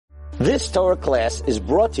This Torah class is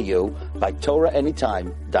brought to you by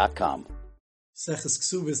TorahAnytime.com. Seches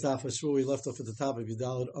Ksubis Daf Hashur. We left off at the top of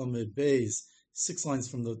Yudalad Amid Beis, 6 lines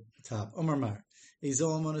from the top. Omar Mar.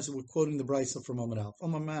 Ezel Almanas, we're quoting the Brisa from Amid Alf.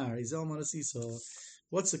 Omar Mar. Ezel Almanas Isa.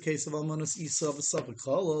 What's the case of Almanas Isa of a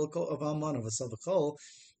Savakol, of Alman of a Savakol?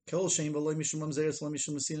 Kol Shem V'Lo Mishum Mamzeres, Lo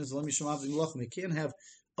Mishum Mesinas, Lo Mishum Avdim Lachem. You can't have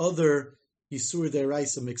other Yisur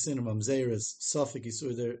Deraisa mixed in Mamzeres, Suffolk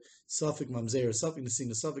Yisur Der, Suffolk Mamzeres, Suffolk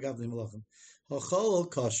Mesinas, Suffolk Avdim Lachem. Hachol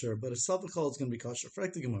kosher, but a Savakol is going to be kosher.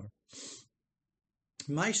 Frek the Gemara.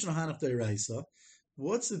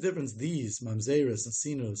 What's the difference? These mamzeres and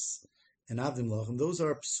sinus and avdim lachem, those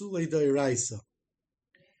are psulei dairaisa.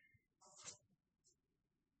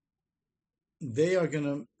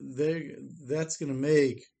 That's gonna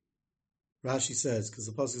make, Rashi says, because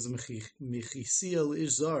the pasuk is mechisiel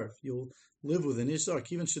ishzar. You'll live with an ishzar.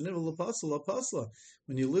 Even shenivel lapasla.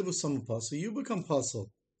 When you live with some apostle, you become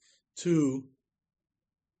apostle to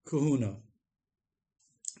kahuna.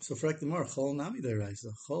 So frek the mar chol nami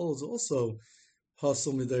deraisa. Chol is also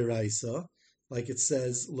hasul mideraisa, like it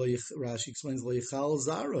says. Rashi explains lo yichal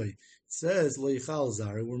zaroi. It says lo yichal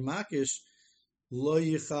zaroi. We're makish lo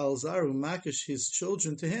yichal zaru, makish his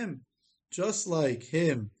children to him, just like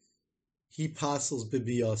him. He passes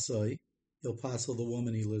bibiyasai. He'll passel the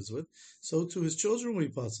woman he lives with. So to his children we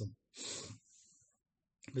passel,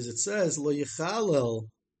 because it says lo yichalel.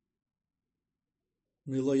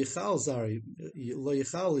 Lo yichal zari, lo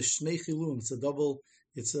yichal is shnei chilun. It's a double.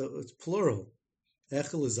 It's plural.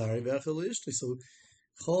 Echel is zari, v'echel is ishti. So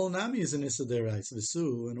chol nami is an issa derais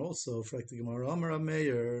v'su, and also frek the Gemara Amar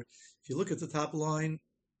Meir. If you look at the top line,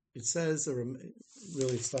 it says, or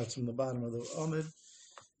really it starts from the bottom of the Amid,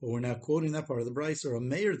 but we're now quoting that part of the Brisa. Or a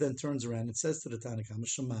Meir then turns around and says to the Tanakama,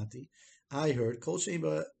 Shamati, I heard kol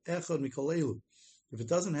sheba echad mikol elu. If it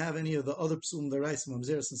doesn't have any of the other psum derais,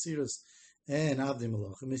 mamzeres and siras, and avdim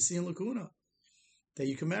malach, mesian lakuna, that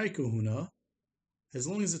you can marry kahuna as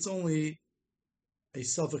long as it's only a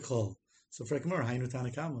savakol. So for Gemara, hainu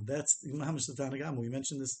tanakama. That's mamish the tanakama. We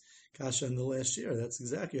mentioned this kasha in the last year. That's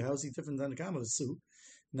exactly how is he different than tanakama. So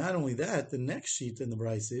not only that, the next sheet in the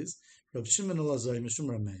Bryce is Rab Shimon Elazar Mishum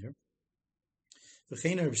Rameir,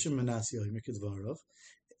 v'chein Rab Shimon Menasiyah Mikidvarov.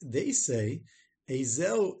 They say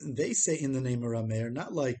in the name of Rameir,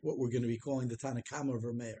 not like what we're going to be calling the tanakama of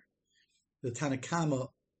Rameir, the Tanakama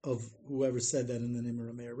of whoever said that in the name of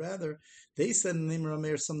Rameir. Rather, they said in the name of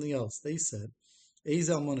Rameir something else. They said, Eiz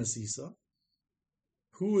Almanas Isa.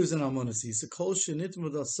 Who is an Almanas Isa? Kol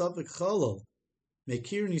shenitmud al savik chalal.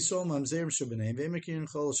 Mekir nisol mamzer shabanim. Ve'mekir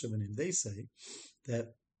chalal shabanim. They say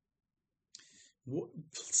that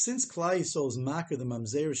since Klai Yisrael is makar the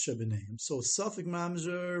mamzer shabanim, so safik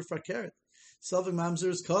mamzer fakeret. Safik mamzer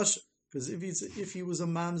is kosher, because if he was a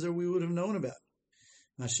mamzer, we would have known about it.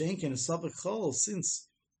 Mashenkin is Savak Chol, since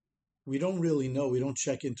we don't really know, we don't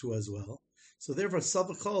check into as well. So therefore,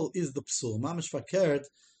 Savak Chol is the psul, mamish fakert,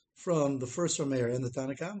 from the first Rameir and the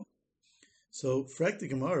Tanakama. So, frek the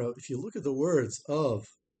Gemara, if you look at the words of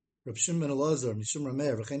Reb Shimon ben Elazar, Mishum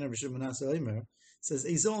Rameir, v'chein Reb Shimon ben Elazar, it says,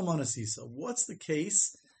 Ezel Almanas Isa. What's the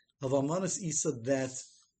case of Almanas Isa that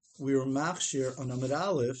we were machshir on Amid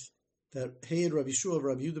Aleph, that Hayed Rabbi Yeshua of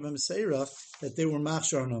Rabbi Yehuda ben Meseira, that they were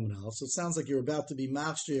machshir on Amid Aleph. So it sounds like you're about to be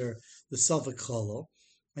machshir the Savak Chalal.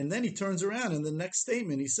 And then he turns around in the next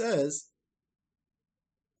statement, he says,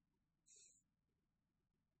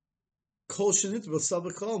 Kol shenitma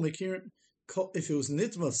Savak Chalal, if it was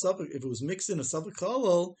nitma Savak, if it was mixed in a Savak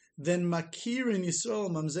Chalal, then makirin Yisrael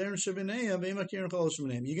mamzerim shebeneim ve'makirin Chalal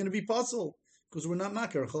shebeneim. You're going to be puzzled, because we're not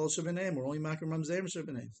makir Chalal shebeneim, we're only makir mamzerim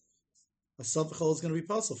shebeneim. A savachol is going to be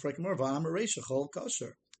puzzled. Frekmar v'am reisha chol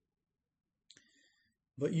kosher.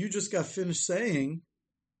 But you just got finished saying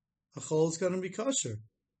a chol is going to be kosher.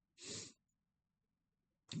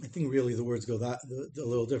 I think really the words go a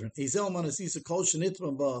little different. Ezel manasisa kol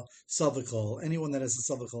shenitma ba savachol. Anyone that has a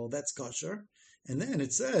savachol, that's kosher. And then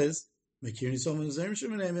it says mekirin soman zerim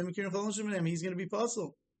shemenem and mekirin chol shemenem. He's going to be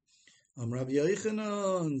puzzled. Rabbi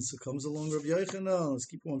Yochanan. So comes along Rabbi Yochanan. Let's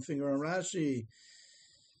keep one finger on Rashi.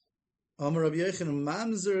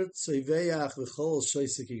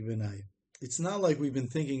 It's not like we've been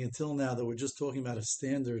thinking until now that we're just talking about a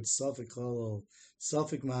standard Safik Chalal,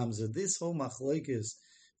 Safik Mamzer. This whole machlokes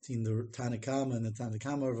between the Tanakama and the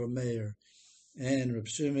Tanakama of Rameir and Reb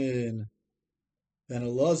Shimon ben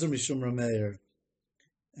Elazar Mishum Rameir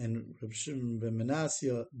and Reb Shimon ben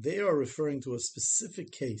Menasiyah, they are referring to a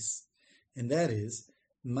specific case, and that is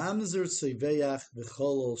Mamzer Tzeveyach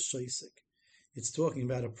V'Cholol Shoisik. It's talking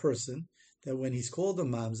about a person that when he's called a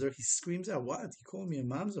mamzer, he screams out, "What? You call me a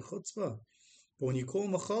mamzer? Chutzpah!" But when you call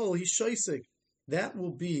him a chol, he's shoisik. That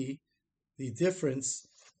will be the difference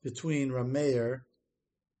between Rameir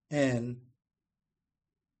and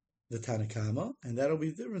the Tanakama, and that'll be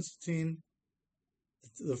the difference between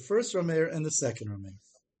the first Rameir and the second Rameir.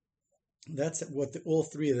 That's what all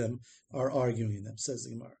three of them are arguing them, says the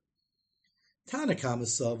Gemara. Tanakama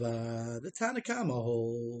Sava, the Tanakama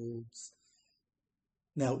holds.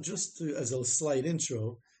 Now, just as a slight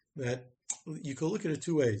intro, that you could look at it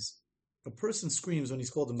two ways. A person screams when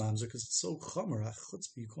he's called a mamzer because it's so chomer,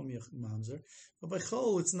 chutzpah, you call me a mamzer. But by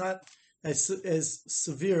chol, it's not as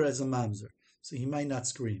severe as a mamzer, so he might not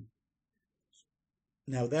scream.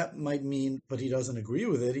 Now that might mean, but he doesn't agree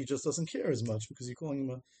with it. He just doesn't care as much because you're calling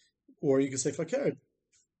him a, or you can say fakir.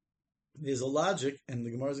 There's a logic, and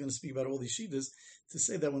the Gemara is going to speak about all these shittas to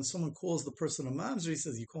say that when someone calls the person a mamzer, he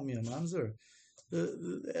says, "You call me a mamzer."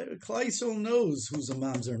 The Klal Yisrael knows who's a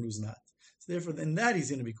mamzer and who's not. So therefore, in that he's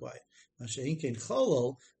going to be quiet. Mashein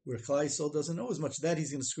cholol, where Klal Yisrael doesn't know as much, that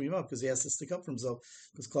he's going to scream up because he has to stick up for himself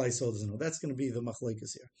because Klal Yisrael doesn't know. That's going to be the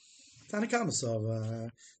machlekes here. Tanakama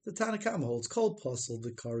Sava, the Tanakama holds cold puzzle,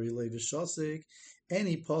 the Kari Levi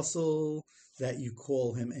any puzzle that you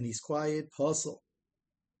call him and he's quiet, puzzle.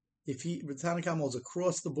 If the Tanakama holds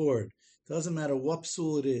across the board, doesn't matter what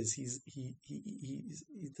psul it is,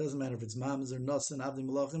 it doesn't matter if it's Mamzer, Nasan, Avdi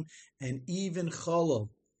Malachim, and even Cholol.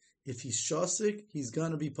 If he's shasik, he's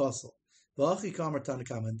going to be puzzle. V'achi kamer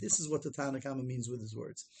Tanakama, and this is what the Tanakama means with his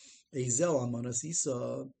words. Eizel Almanas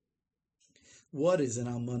Isa. What is an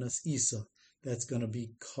Almanas Isa? That's going to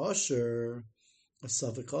be kosher, a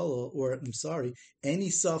suffix or I'm sorry, any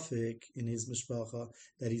suffix in his mishpacha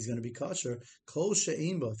that he's going to be kosher. Kol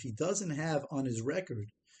she'imba, if he doesn't have on his record,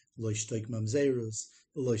 lo yishtoik mamzerus,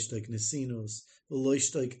 lo yishtoik nesinos, lo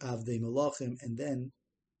yishtoik avdei malachim, and then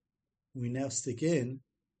we now stick in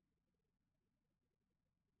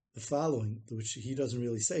the following, which he doesn't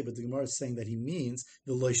really say, but the Gemara is saying that he means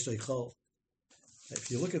the lo yishtoik chol. If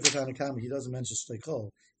you look at the Tanakhama, he doesn't mention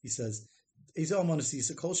shtoikol. He says, explains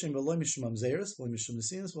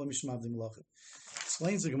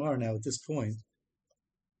the Gemara now at this point,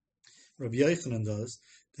 Rabbi Yochanan does,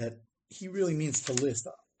 that he really means to list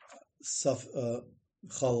chalal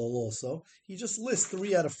also. He just lists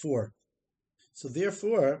 3 out of 4. So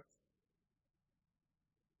therefore,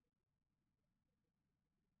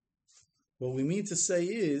 what we mean to say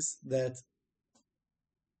is that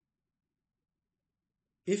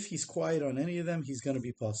if he's quiet on any of them, he's going to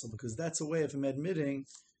be possible, because that's a way of him admitting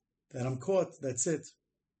that I'm caught, that's it.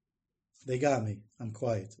 They got me, I'm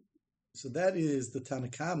quiet. So that is the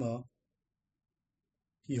Tanakama,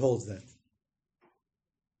 he holds that.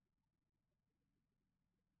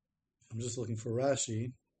 I'm just looking for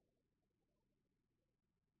Rashi.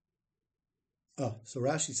 Oh, so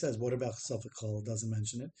Rashi says, what about Safek Chol? Doesn't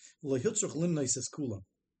mention it. Lo hilchach limnai says Kula.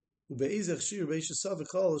 Ubeizach shir beish Safek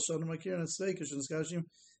Chol shana makir and sveika shon skashim.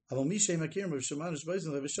 Aval mishay makir b'shemanish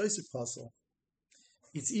b'izin leveshaisik pasal.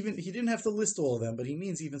 It's even, he didn't have to list all of them, but he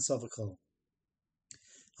means even Safek Chol.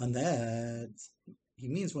 On that, he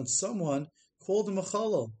means when someone called him a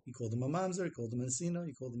chalal, he called him a mamzer, he called him a sina,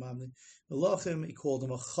 he called him a melachim, he called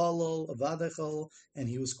him a chalal, a vadei chalal, and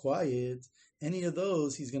he was quiet. Any of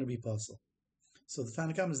those, he's going to be puzzle. So the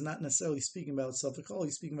Tanakhama is not necessarily speaking about Safek Chol,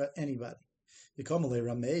 he's speaking about anybody. V'kamalei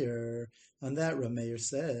Rameir, on that Rameir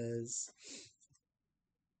says,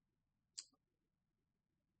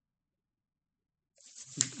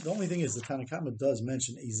 the only thing is the Tanakhama does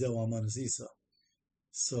mention Ezel Almanas Isa.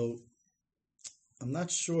 So I'm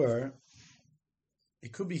not sure.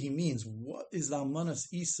 It could be he means what is the Almanas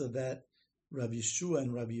Isa that Rabbi Yeshua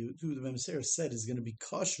and Rabbi Yehuda ben Meser said is going to be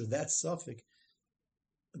kosher. That suffix,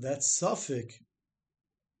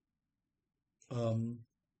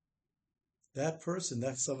 that person,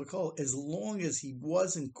 that Savakol, as long as he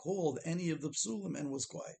wasn't called any of the psulim and was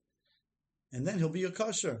quiet, and then he'll be a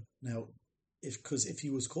kosher. Now, if he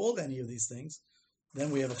was called any of these things, then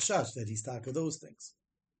we have a chash that he's taka those things.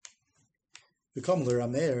 Become the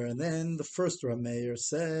Rameir, and then the first Rameir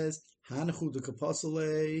says, Hanachu de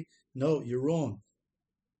kapasale. No, you're wrong.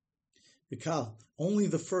 Vikal, only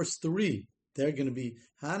the first 3, they're going to be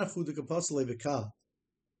Hanachu de kapasale Vikal.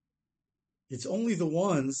 It's only the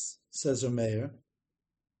ones, says Rameir,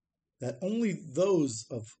 that only those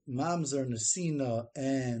of Mamzer, Nesina,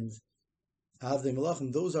 and Avdei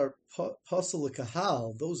Malachim, those are pasal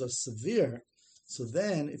kahal, those are severe. So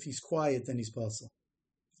then, if he's quiet, then he's pasal.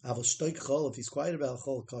 Aval shtoik chol, if he's quiet about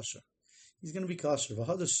chol kosher, he's going to be kosher.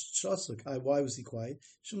 V'hadash shasuk, why was he quiet?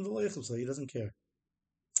 Shum so he doesn't care.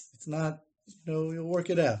 It's not, you'll work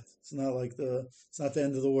it out. It's not like it's not the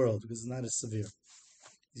end of the world because it's not as severe.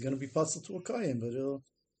 He's going to be pasal to a kohen, but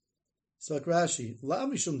So Rashi, La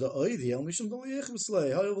Mishum da Oidi, El Mishum da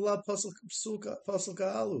Oyechusle, Hoyavla Pasal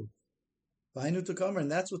Ka'alu. Vainu to Kamer,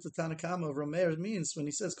 and that's what the Tanakama of Rameir means when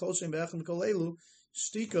he says Kol Shem Be'achim Kolelu,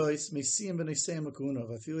 Shtikois Meisiyim B'Neisei Makuna,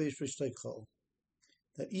 Vafil Yesh V'Shteik Chol.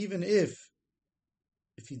 That even if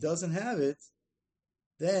he doesn't have it,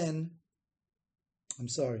 then I'm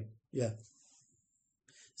sorry, yeah.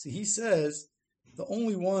 See, he says the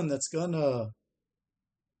only one that's the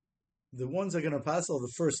ones that are gonna pass are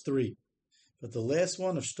the first three. But the last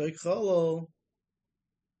one of Shteik Chalol,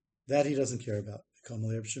 that he doesn't care about. And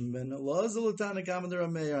that Reb Shimon ben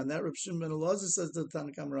Elazar says to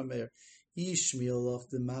Tanakam Rameir,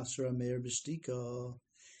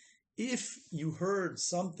 if you heard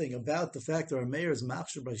something about the fact that Rameir is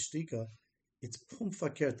machshir by shtika, it's pum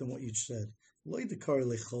fakert than what you said.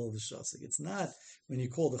 It's not when you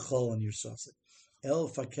call the chol on your shasik. El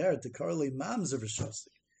fakert the karle mamzer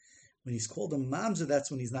v'shasik. When he's called a mamzer,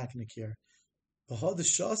 that's when he's not going to care. Why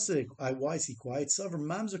is he quiet?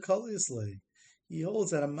 Mamzer kaliyaslei. He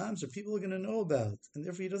holds that a mamzer people are going to know about, and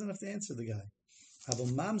therefore he doesn't have to answer the guy. But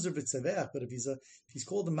if he's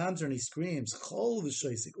called a mamzer and he screams chol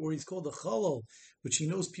v'shaisik, or he's called a cholol, which he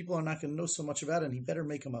knows people are not going to know so much about, and he better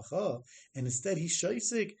make him a cha, and instead he's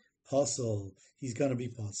shaisik, pasol. He's going to be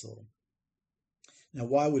pasol. Now,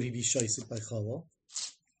 why would he be shaisik by cholol?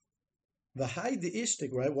 V'hai the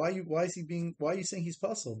ishtik, right? Why are you saying he's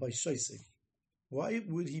pasol by shaisik? Why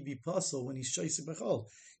would he be pasol when he's shaisik by chol?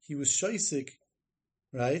 He was shaisik.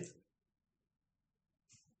 Right?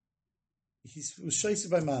 He was shaisik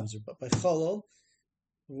by mamzer, but by chalal,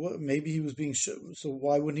 maybe he was being so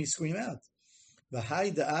why wouldn't he scream out? The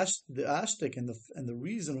ashtek and the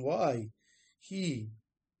reason why he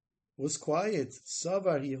was quiet,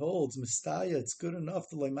 savar he holds mistaya. It's good enough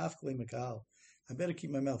to lay mafkle makal. I better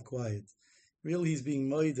keep my mouth quiet. Really, he's being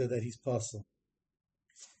moida that he's pasul,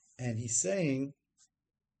 and he's saying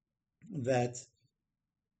that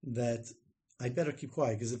I better keep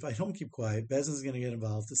quiet, because if I don't keep quiet, Bezin's going to get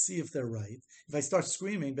involved to see if they're right. If I start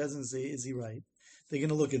screaming, Bezin will say, is he right? They're going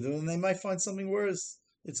to look at them, and they might find something worse.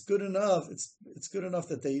 It's good enough. It's good enough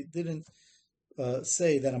that they didn't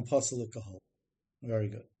say that I'm pasul l'kahol. Very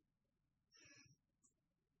good.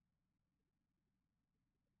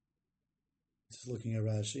 Just looking at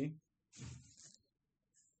Rashi.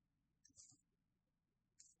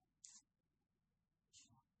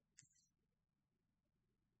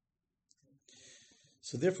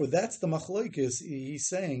 So therefore, that's the machlokes. He's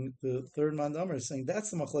saying, the third mandamar is saying, that's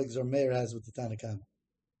the machlokes Rameir has with the Tanakama.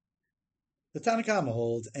 The Tanakama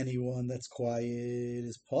holds anyone that's quiet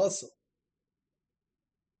is pasul.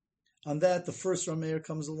 On that, the first Rameir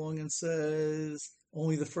comes along and says,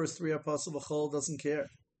 only the first three are pasul, B'chol doesn't care.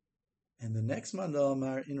 And the next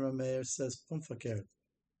mandamar in Rameir says, pum fakert.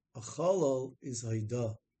 A cholol is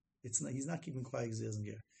haidah. He's not keeping quiet because he doesn't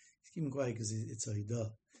care. He's keeping quiet because it's haidah.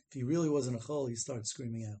 If he really wasn't a chol, he started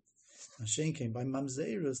screaming out. Now Shane came by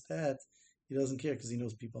mamzerus that he doesn't care because he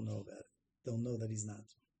knows people know about it. They'll know that he's not.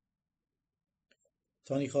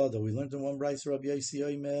 Tani Chada, we learned in one brayso Rabbi Yosi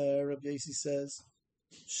Omer. Rabbi Yosi says,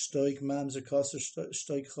 "Shtoik mamzer kaser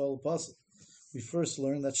shtoik chol pasel." We first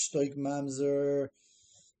learned that shtoik mamzer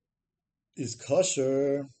is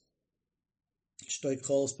kosher. Shtoik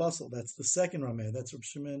chol is pasel. That's the second Rameir. That's Reb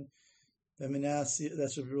Shimon. That's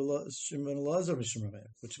Shimon Elazar Mishum Rameir,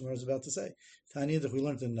 which I was about to say. Tanya that we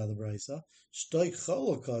learned in another brayso. Shtoik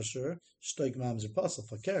chol kosher, shtoik mamzer pasel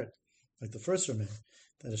fakert. Like the first Rameir,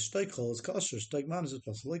 that a shtoik chol is kosher, shtoik mamzer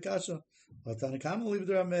pasel like kasha. While Tanakama leave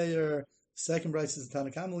the Rameir. Second brayso is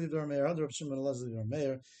Tanakama leave the Rameir. Other Shimon Elazar leave the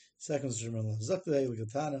Rameir. Second is Shimon Elazar Zakdei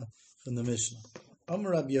Likatana from the Mishnah.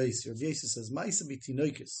 Amar Rabbi Yosi. Rabbi Yosi says, "Ma'isa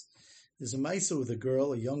b'tinoikis." There's a Maisa with a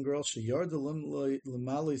girl, a young girl. She went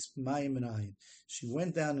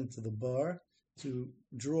down into the bar to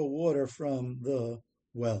draw water from the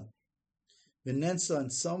well. Vinensa,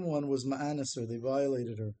 and someone was ma'anis her, they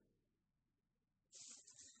violated her.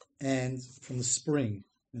 And from the spring,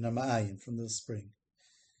 in a ma'ayin, from the spring.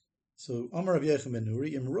 So Amar Rav Yechim ben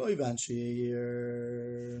Nuri, Imroi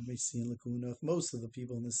Banshir Mesin Lakuna. If most of the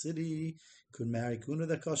people in the city could marry Kuna,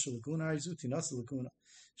 that Kasha Lakuna, Arizuti Nasa Lakuna.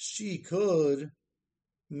 She could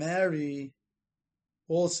marry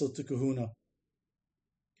also to Kahuna.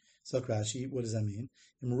 So Rashi, what does that mean?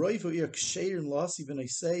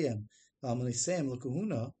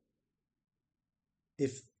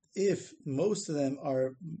 If most of them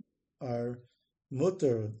are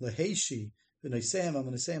mutter leheshi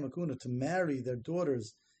to marry their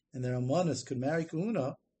daughters, and their amanas could marry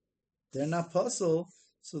Kahuna, they're not pasul.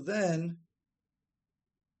 So then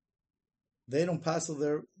they don't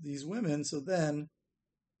pasul these women. So then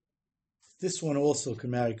This one also can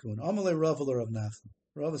marry Kun. Amalei Rava Rav Nachman.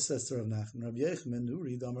 Rava says to Rav Nachman, Rabbi Yechman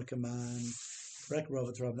Nuri Damar Kaman. Correct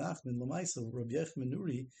Rava to Rav Nachman. Lamaisa Rabbi Yechman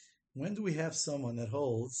Nuri. When do we have someone that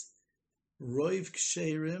holds Roiv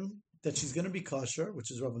Ksherim, that she's going to be kosher, which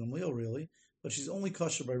is Rabbi Gamliel really, but she's only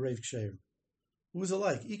kosher by Roiv Ksherim? Who's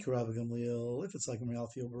alike? Ika Rabbi Gamliel, if it's like Rabbi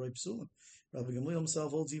Alfio by Roiv Psulim. Rabbi Gamliel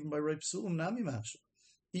himself holds even by Roiv Psulim, Nami Masha.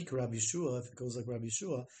 Ika Rabbi Yeshua, if it goes like Rabbi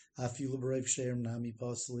Yeshua, Afilu B'Roiv Ksherim Nami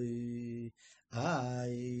Pasli.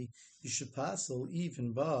 You should passel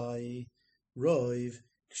even by Roiv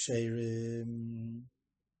Ksherim.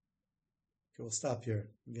 Okay, we'll stop here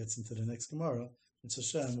and get into the next Gemara. And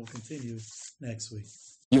Hashem will continue next week.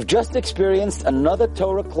 You've just experienced another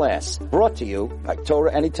Torah class brought to you by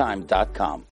TorahAnytime.com.